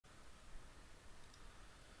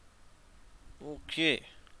Okay,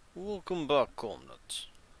 welcome back, comrades.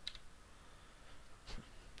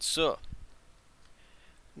 So,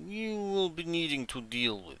 we will be needing to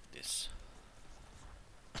deal with this.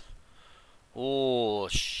 Oh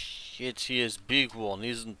shit, he is big one,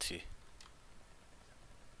 isn't he?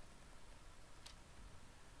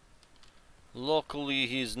 Luckily,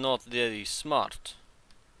 he's not very smart.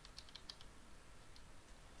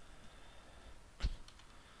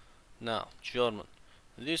 Now, German,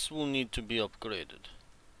 this will need to be upgraded.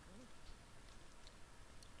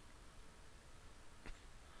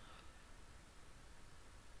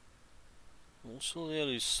 Also, there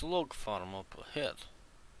is slug farm up ahead.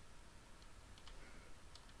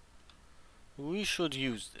 We should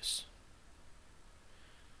use this.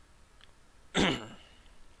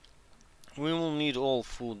 We will need all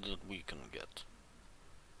food that we can get.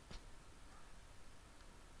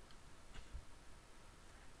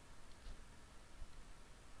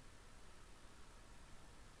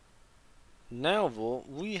 Now though,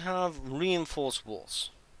 we have reinforced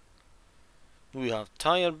walls. We have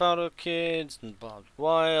tire barricades and barbed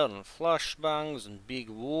wire and flashbangs and big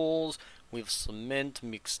walls with cement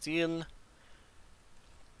mixed in.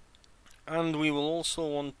 And we will also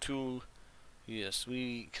want to... Yes,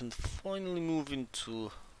 we can finally move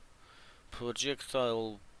into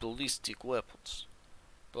projectile ballistic weapons.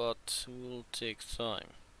 But it will take time.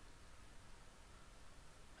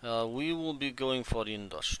 We will be going for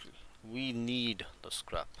industry. We need the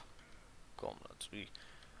scrap, comrades. We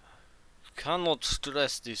cannot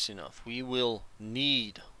stress this enough. We will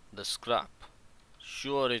need the scrap.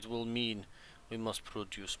 Sure, it will mean we must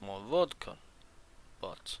produce more vodka,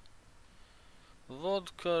 but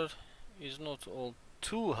vodka is not all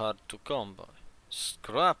too hard to come by.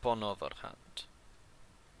 Scrap, on the other hand,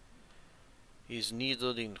 is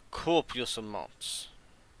needed in copious amounts.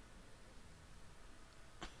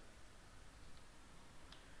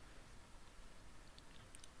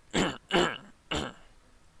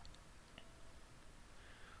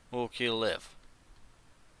 Okay, Lev.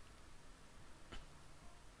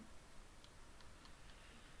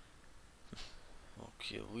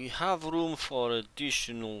 Okay, we have room for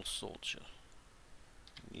additional soldier.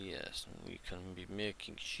 Yes, we can be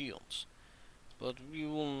making shields. But we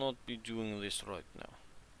will not be doing this right now.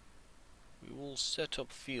 We will set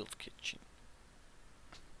up field kitchen.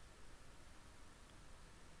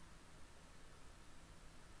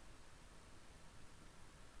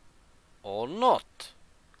 Or not.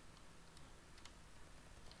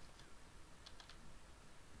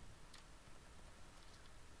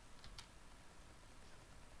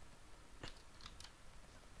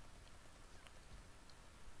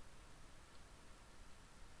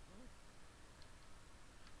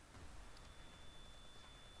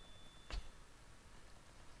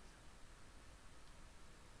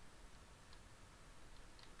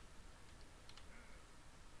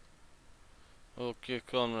 Okay,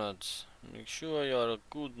 comrades, make sure you are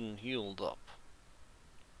good and healed up.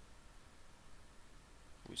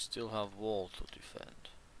 We still have wall to defend.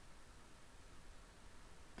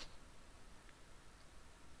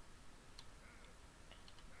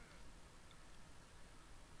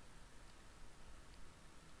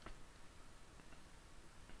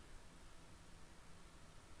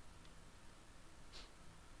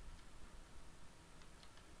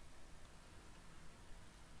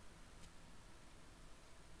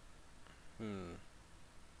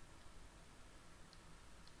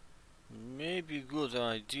 Maybe good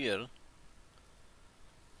idea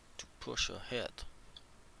to push ahead.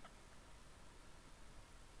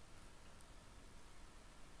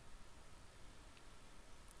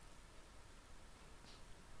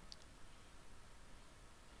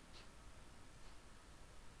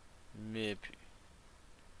 Maybe.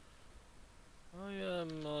 I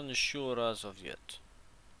am unsure as of yet.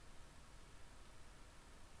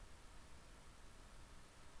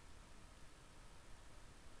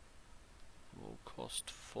 Will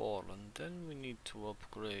cost 4 and then we need to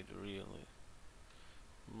upgrade really.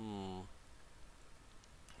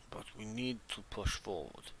 But we need to push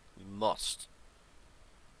forward. We must.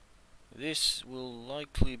 This will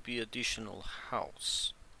likely be additional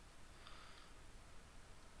house.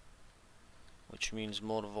 Which means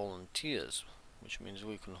more volunteers. Which means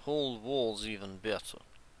we can hold walls even better.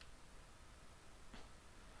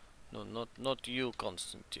 No, not you,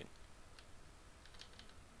 Constantine.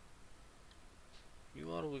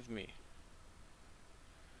 You are with me.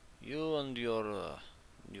 You and your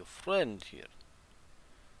friend here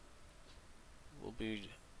will be...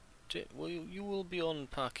 you will be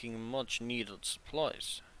unpacking much needed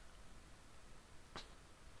supplies.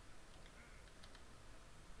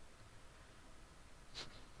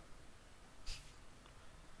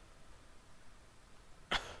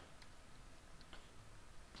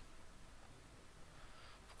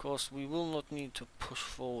 course, we will not need to push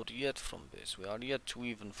forward yet from this. We are yet to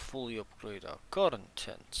even fully upgrade our current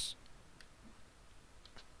tents.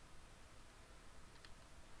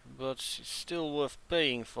 But it's still worth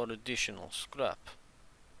paying for additional scrap.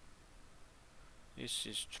 This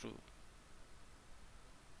is true.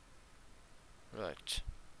 Right.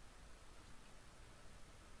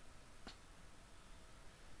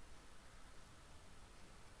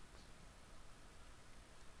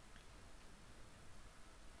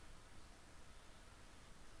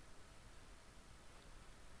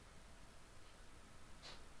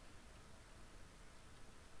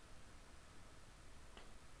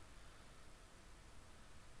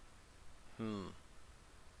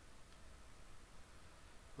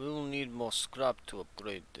 We will need more scrap to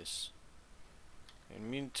upgrade this. In the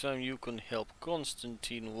meantime, you can help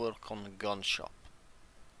Constantine work on the gun shop.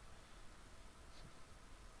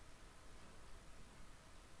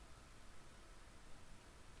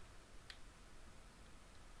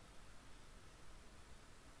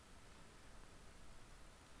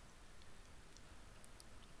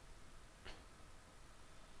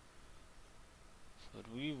 But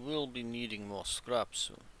we will be needing more scrap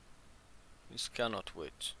soon. This cannot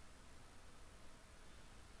wait.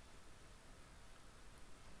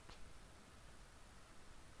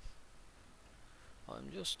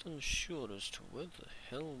 I'm just unsure as to where the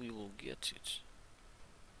hell we will get it.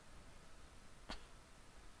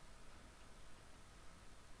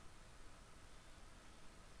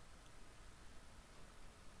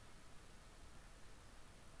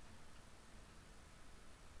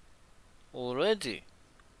 Already?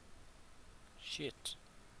 Shit.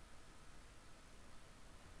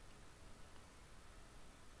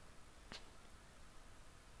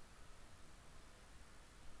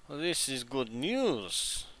 Well, this is good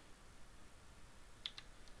news.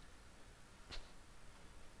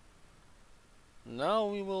 Now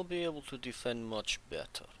we will be able to defend much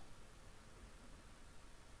better.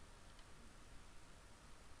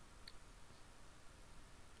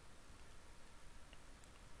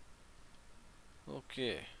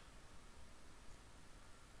 Okay.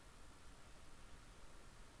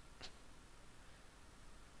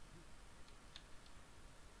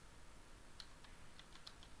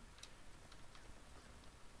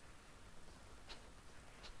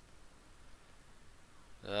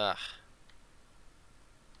 Ah.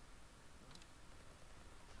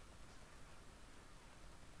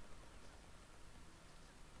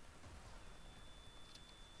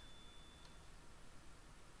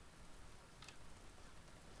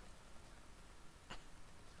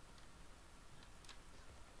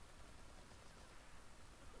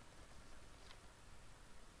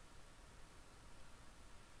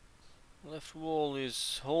 Left wall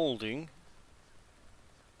is holding.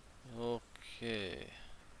 Okay.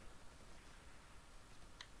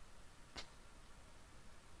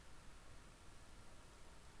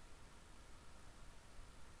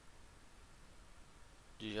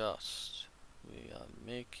 Just. We are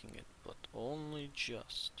making it, but only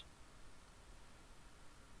just.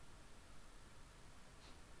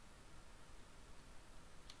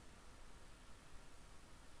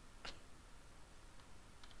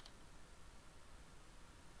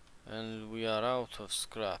 And we are out of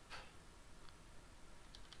scrap.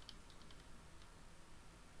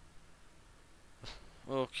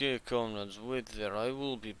 Okay, comrades, wait there, I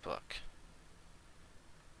will be back.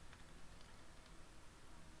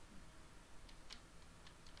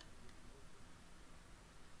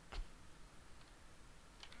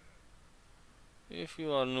 If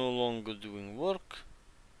you are no longer doing work,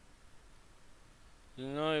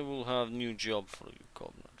 then I will have new job for you,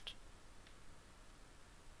 comrade.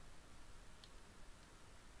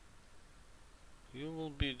 You will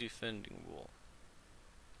be defending wall.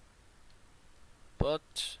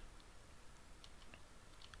 But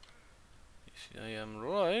if I am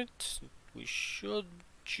right, we should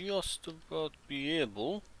just about be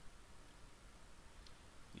able,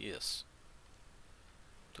 yes,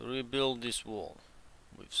 to rebuild this wall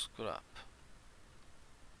with scrap.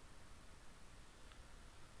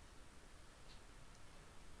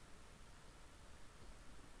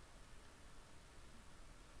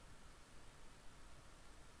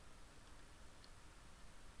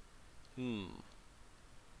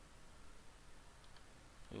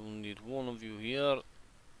 I will need one of you here,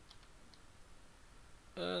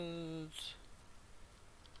 and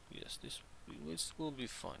yes, this will be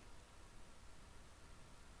fine.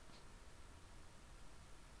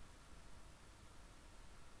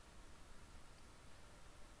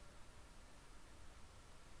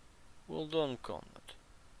 Well done, comrade.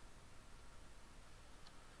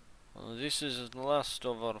 This is the last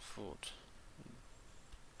of our food.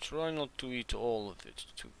 try not to eat all of it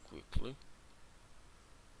too quickly.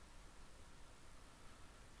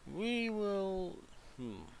 We will...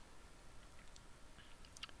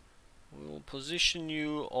 We'll position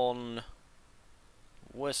you on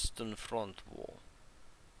western front wall.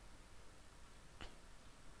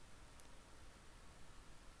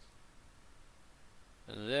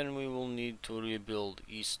 And then we will need to rebuild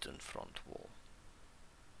eastern front wall.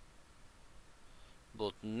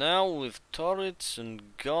 But now with turrets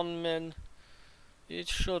and gunmen, it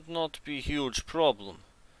should not be a huge problem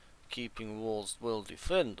keeping walls well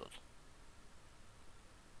defended.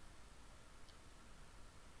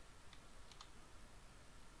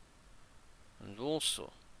 And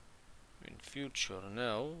also, in future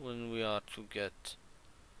now, when we are to get...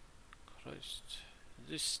 Christ,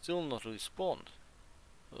 this still not respond.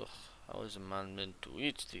 Ugh, how is a man meant to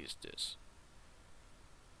eat these days?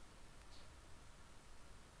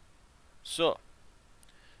 So,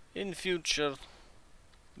 in future,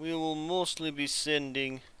 we will mostly be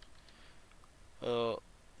sending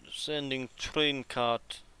train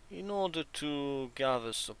cart in order to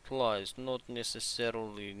gather supplies, not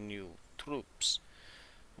necessarily new troops.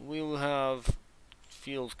 We will have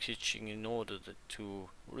field kitchen in order to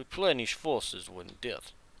replenish forces when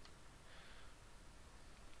dead.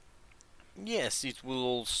 Yes, it will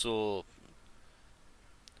also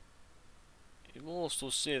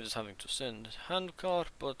save us having to send handcart,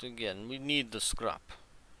 but again, we need the scrap.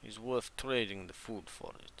 It's worth trading the food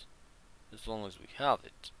for it. As long as we have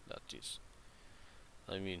it, that is.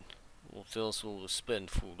 I mean, what else will we spend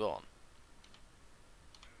food on?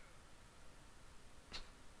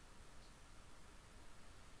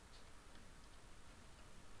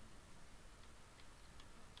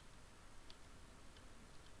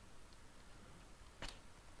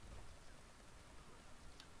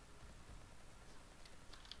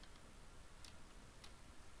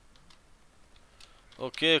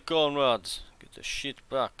 Okay, comrades, get the shit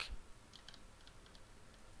back.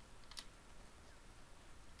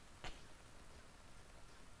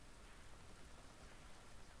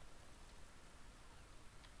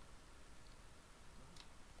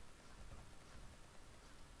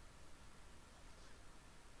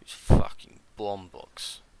 This fucking bomb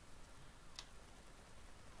box.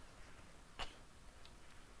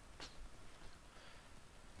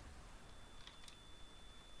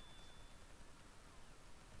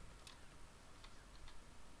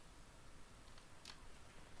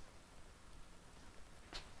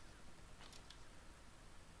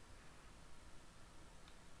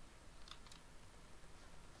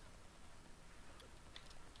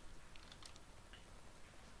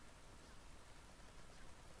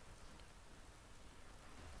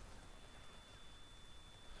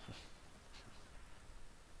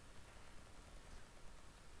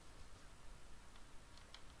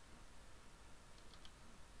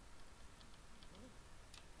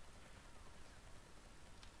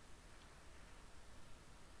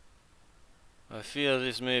 I fear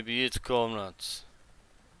this may be it, comrades.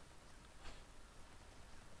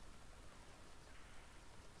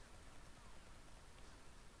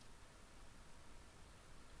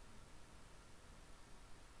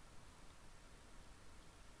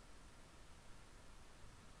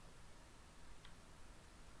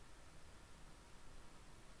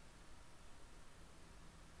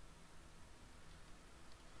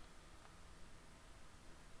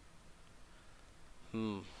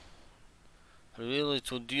 Really,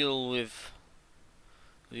 to deal with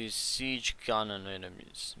these siege cannon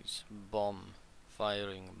enemies, these bomb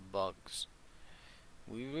firing bugs,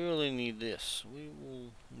 we really need this. We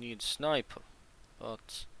will need sniper,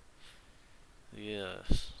 but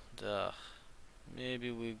yes, maybe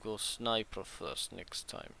we go sniper first next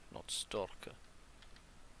time, not stalker.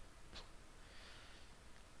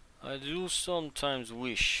 I do sometimes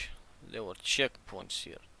wish there were checkpoints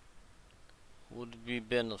here. Would be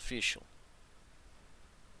beneficial.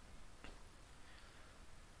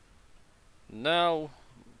 Now,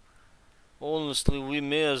 honestly, we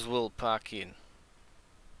may as well pack in.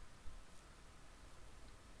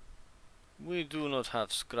 We do not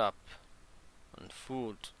have scrap and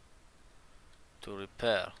food to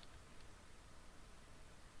repair.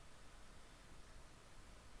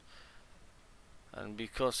 And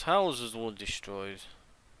because houses were destroyed,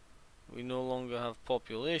 we no longer have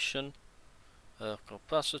population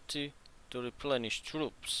capacity to replenish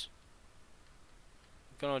troops.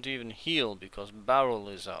 We cannot even heal because barrel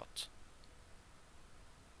is out.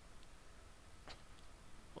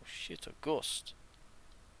 Oh shit, a ghost.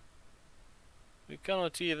 We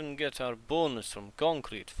cannot even get our bonus from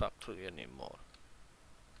concrete factory anymore.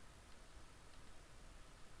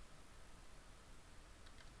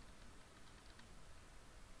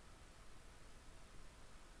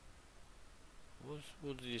 what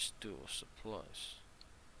would this do? Supplies.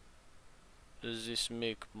 Does this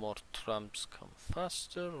make more tramps come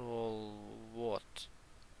faster or what?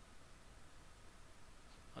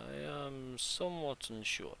 I am somewhat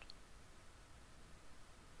unsure.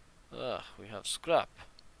 Ah, we have scrap.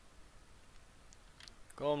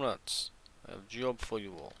 Comrades, I have a job for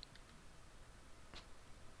you all.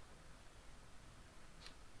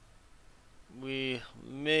 We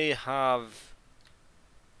may have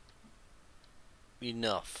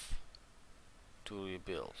enough to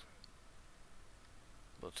rebuild.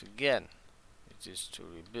 But again, it is to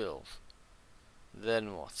rebuild.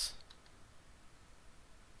 Then what?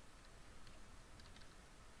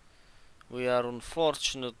 We are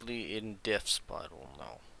unfortunately in death spiral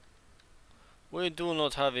now. We do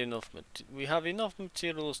not have enough we have enough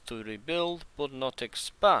materials to rebuild but not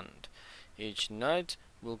expand. Each night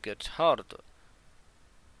will get harder.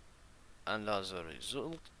 And as a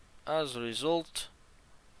result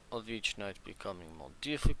of each night becoming more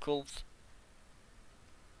difficult,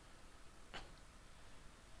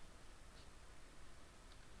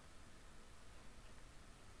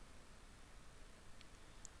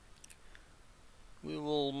 we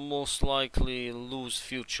will most likely lose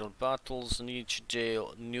future battles, and each day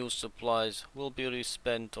new supplies will be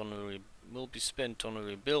spent on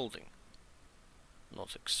rebuilding,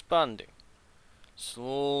 not expanding.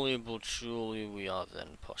 Slowly but surely we are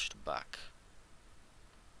then pushed back.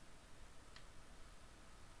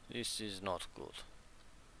 This is not good.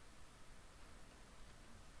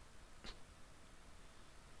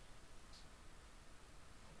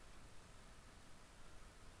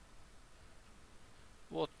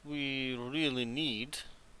 What we really need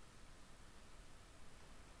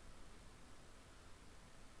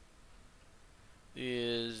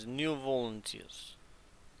is new volunteers.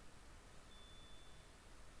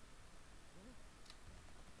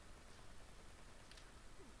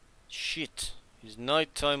 Shit, it's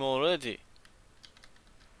night time already.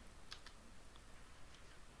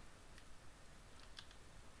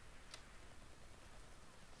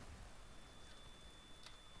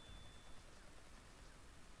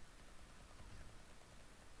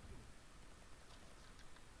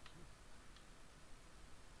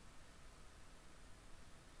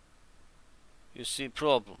 You see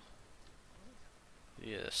problem?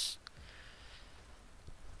 Yes.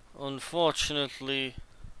 Unfortunately,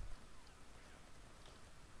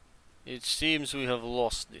 it seems we have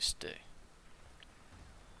lost this day.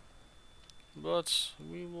 But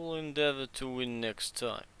we will endeavor to win next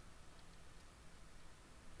time.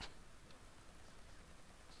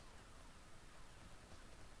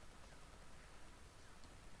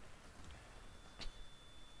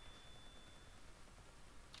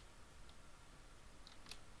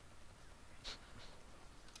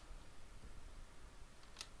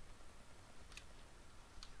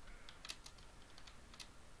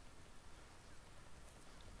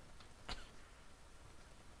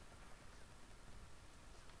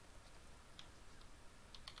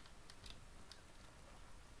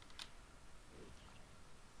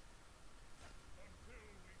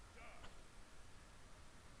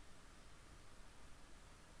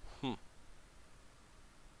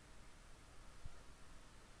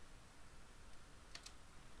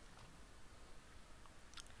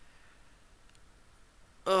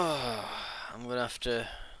 I'm gonna have to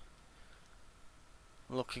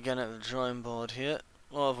look again at the drawing board here.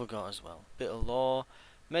 What have we got as well? Bit of law.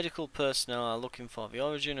 Medical personnel are looking for the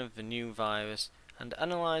origin of the new virus and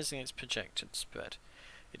analysing its projected spread.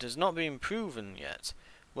 It has not been proven yet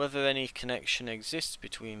whether any connection exists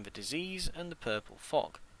between the disease and the purple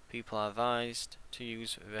fog. People are advised to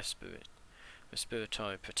use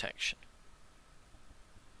respiratory protection.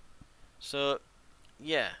 So,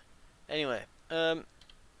 yeah. Anyway,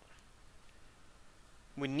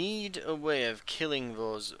 we need a way of killing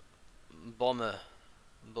those bomber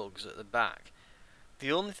bugs at the back.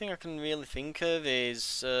 The only thing I can really think of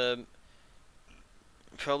is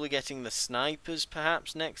probably getting the snipers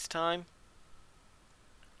perhaps next time.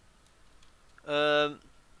 I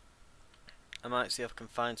might see if I can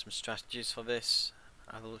find some strategies for this.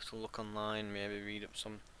 Have a little look online, maybe read up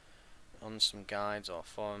some guides or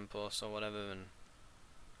forum posts or whatever.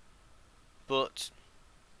 But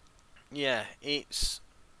yeah, I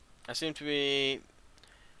seem to be.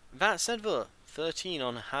 That said though, 13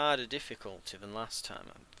 on harder difficulty than last time.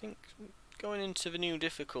 I think going into the new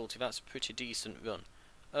difficulty, that's a pretty decent run.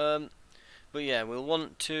 But yeah, we'll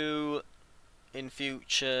want to in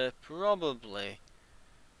future probably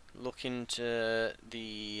look into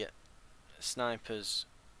the snipers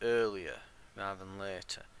earlier rather than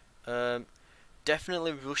later.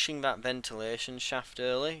 Definitely rushing that ventilation shaft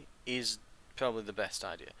early is probably the best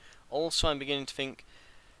idea. Also, I'm beginning to think,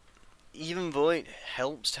 even though it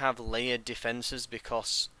helps to have layered defences,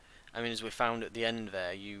 because, I mean, as we found at the end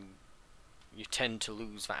there, you tend to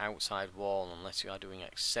lose that outside wall unless you are doing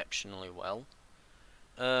exceptionally well.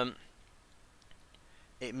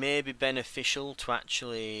 It may be beneficial to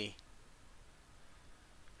actually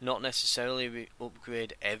not necessarily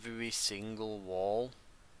upgrade every single wall,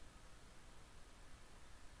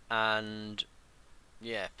 and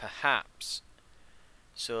yeah, perhaps,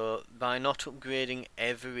 so by not upgrading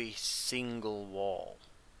every single wall,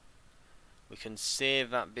 we can save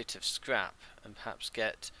that bit of scrap and perhaps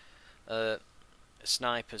get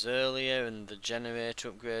snipers earlier and the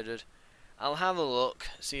generator upgraded. I'll have a look,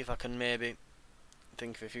 see if I can maybe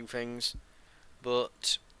think of a few things,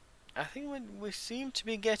 but I think we seem to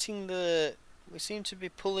be getting we seem to be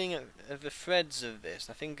pulling at the threads of this.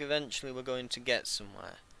 I think eventually we're going to get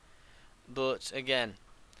somewhere, but again,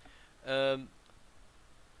 yeah,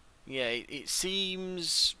 it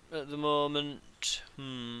seems at the moment,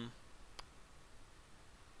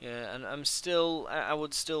 yeah, and I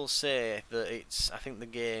would still say that I think the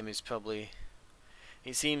game is probably,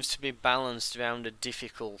 it seems to be balanced around a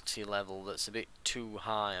difficulty level that's a bit too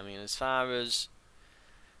high. I mean, as far as,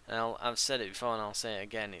 and I've said it before and I'll say it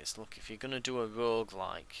again, it's, look, if you're going to do a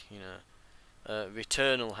roguelike, you know,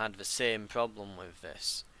 Returnal had the same problem with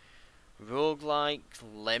this. Roguelike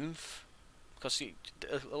length, because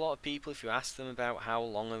a lot of people, if you ask them about how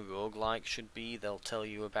long a roguelike should be, they'll tell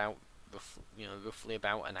you about, roughly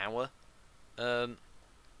about an hour.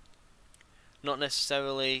 Not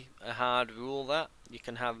necessarily a hard rule that you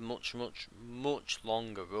can have much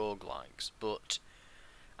longer roguelikes, but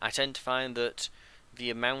I tend to find that the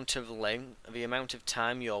amount of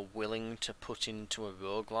time you're willing to put into a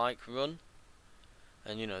roguelike run,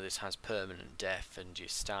 and you know this has permanent death and you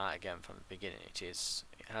start again from the beginning, it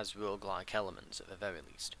has roguelike elements at the very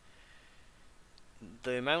least.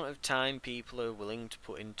 The amount of time people are willing to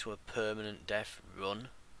put into a permanent death run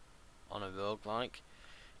on a roguelike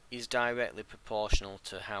is directly proportional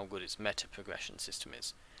to how good its meta progression system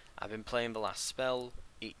is. I've been playing the last spell,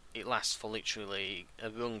 it lasts for literally, a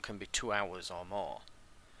run can be 2 hours or more,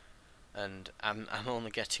 and I'm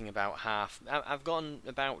only getting about half. I've gotten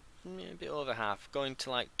about a bit over half, going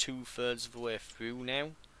to like 2/3 of the way through now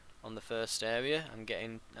on the first area. I'm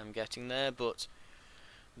getting there, but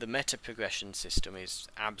the meta progression system is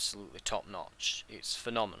absolutely top notch. It's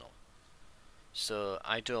phenomenal. So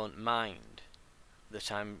I don't mind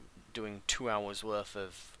that I'm doing 2 hours worth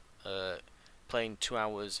of playing 2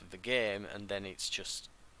 hours of the game and then it's just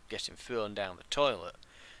getting thrown down the toilet,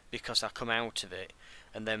 because I come out of it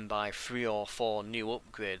and then buy 3 or 4 new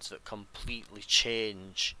upgrades that completely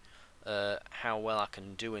change how well I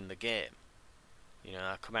can do in the game. You know,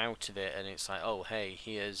 I come out of it and it's like, oh hey,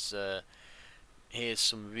 here's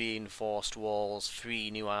some reinforced walls,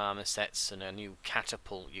 3 new armor sets and a new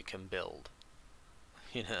catapult you can build.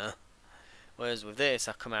 You know, whereas with this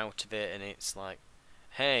I come out of it and it's like,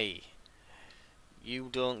 hey, you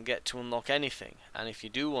don't get to unlock anything, and if you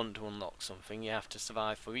do want to unlock something you have to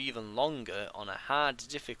survive for even longer on a hard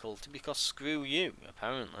difficulty, because screw you,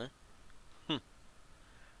 apparently.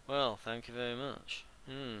 Well, thank you very much.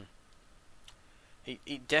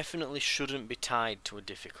 It definitely shouldn't be tied to a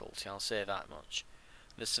difficulty, I'll say that much.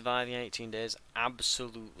 The surviving 18 days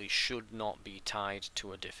absolutely should not be tied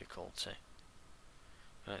to a difficulty.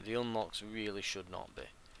 Right, the unlocks really should not be.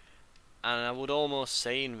 And I would almost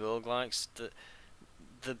say in roguelikes that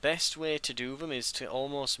the best way to do them is to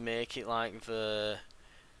almost make it like the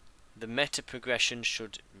meta progression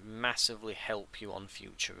should massively help you on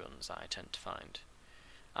future runs, I tend to find.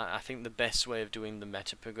 I think the best way of doing the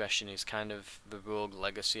meta progression is kind of the Rogue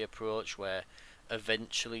Legacy approach, where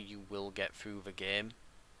eventually you will get through the game,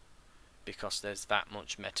 because there's that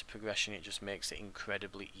much meta progression, it just makes it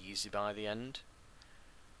incredibly easy by the end.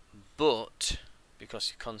 But because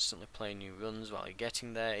you're constantly playing new runs while you're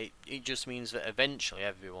getting there, it just means that eventually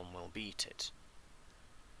everyone will beat it,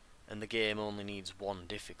 and the game only needs 1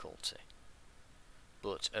 difficulty.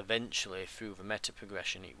 But eventually through the meta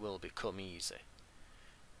progression it will become easy.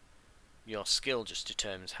 Your skill just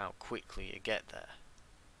determines how quickly you get there.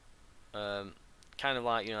 Kind of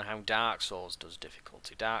like, you know, how Dark Souls does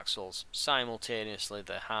difficulty. Dark Souls simultaneously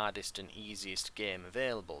the hardest and easiest game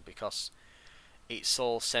available, because it's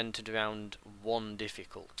all centered around 1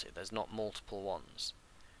 difficulty. There's not multiple ones,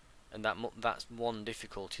 and that 1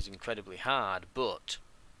 difficulty is incredibly hard, but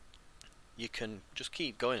you can just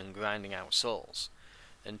keep going and grinding out souls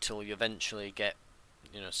until you eventually get,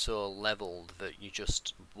 you know, so leveled that you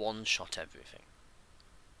just one-shot everything.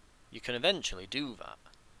 You can eventually do that.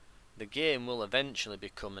 the game will eventually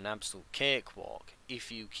become an absolute cakewalk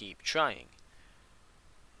if you keep trying.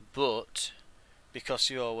 But because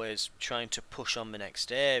you're always trying to push on the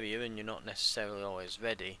next area and you're not necessarily always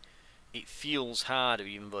ready, it feels harder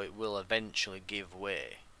even though it will eventually give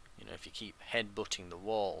way. You know, if you keep headbutting the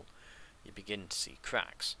wall, you begin to see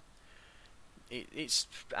cracks. It's,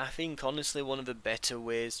 I think, honestly one of the better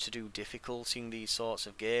ways to do difficulty in these sorts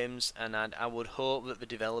of games, and I would hope that the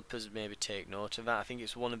developers maybe take note of that. I think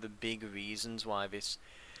it's one of the big reasons why this,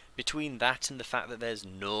 between that and the fact that there's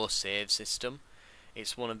no save system,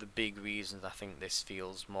 it's one of the big reasons I think this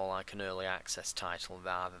feels more like an early access title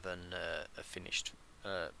rather than a finished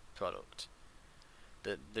product.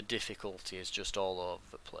 The difficulty is just all over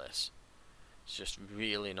the place. It's just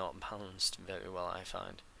really not balanced very well, I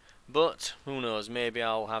find. But who knows, maybe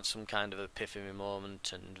I'll have some kind of epiphany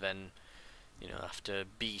moment, and then, you know, after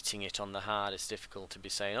beating it on the hardest difficulty, be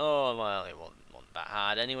saying, oh well, it wasn't that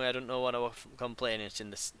hard anyway, I don't know what I was complaining it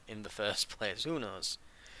in the first place. Who knows?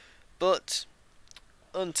 But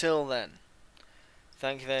until then,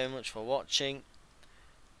 thank you very much for watching,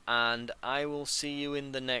 and I will see you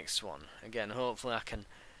in the next one. Again, hopefully I can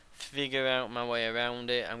figure out my way around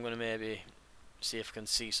it. I'm going to maybe see if I can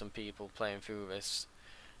see some people playing through this,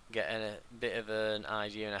 get a bit of an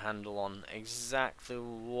idea and a handle on exactly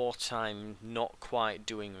what I'm not quite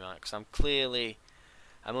doing right, because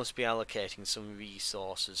I must be allocating some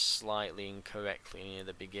resources slightly incorrectly near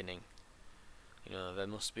the beginning. You know, there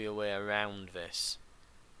must be a way around this.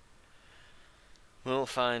 We'll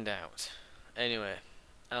find out. Anyway,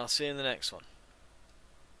 I'll see you in the next one.